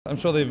I'm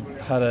sure they've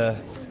had a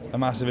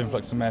massive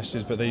influx of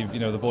messages, but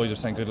the boys have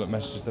sent good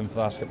messages to them for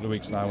the last couple of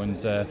weeks now,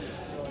 and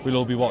we'll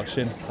all be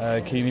watching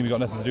keenly. We've got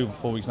nothing to do for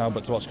 4 weeks now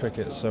but to watch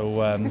cricket,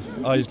 so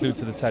eyes glued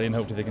to the telly and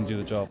hopefully they can do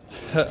the job.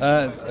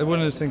 It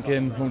won't sink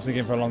in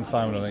for a long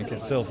time, I don't think. It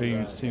still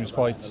seems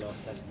quite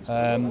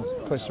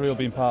surreal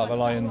being part of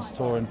a Lions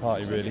touring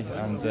party, really.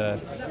 And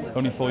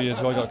only 4 years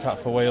ago I got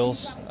capped for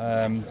Wales.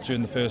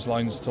 During the first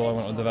Lions tour I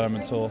went on a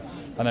development tour.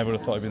 I never would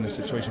have thought I'd be in this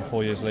situation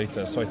 4 years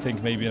later. So I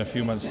think maybe in a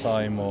few months'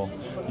 time or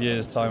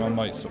years' time I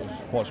might sort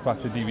of watch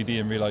back the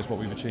DVD and realise what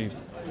we've achieved.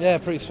 Yeah,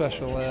 pretty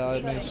special. I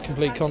mean, it's a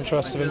complete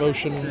contrast of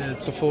emotion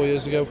to 4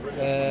 years ago.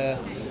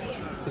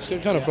 It's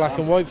kind of black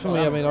and white for me.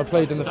 I mean, I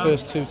played in the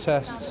first 2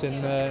 tests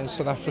in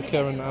South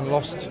Africa and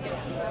lost,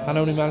 and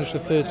only managed the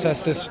 3rd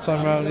test this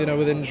time around,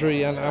 with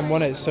injury and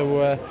won it.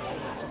 So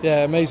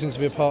yeah, amazing to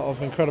be a part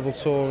of, incredible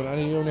tour,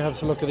 and you only have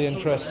to look at the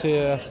interest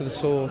here after the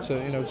tour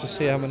to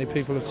see how many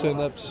people have turned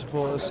up to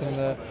support us,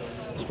 and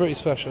it's pretty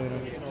special.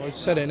 I've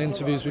said it in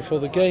interviews before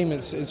the game.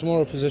 It's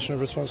more a position of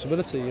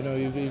responsibility.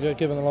 You get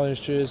given the Lions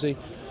jersey.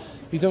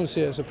 You don't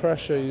see it as a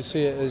pressure. You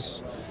see it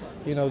as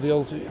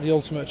the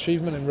ultimate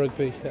achievement in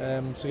rugby,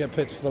 to get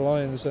picked for the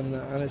Lions, and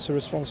it's a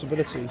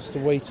responsibility. It's the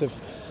weight of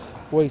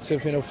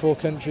 4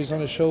 countries on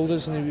his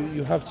shoulders, and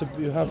you have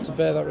to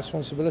bear that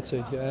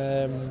responsibility.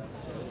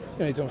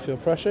 You don't feel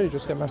pressure. You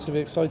just get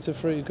massively excited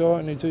for it. You go out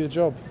and you do your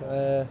job,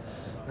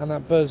 and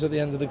that buzz at the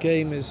end of the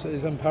game is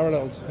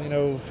unparalleled.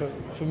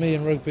 For me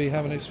in rugby,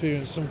 having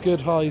experienced some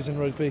good highs in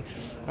rugby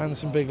and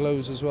some big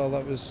lows as well,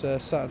 that was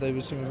Saturday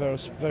was something very,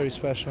 very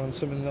special, and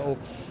something that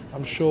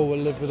I'm sure will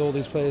live with all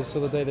these players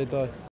till the day they die.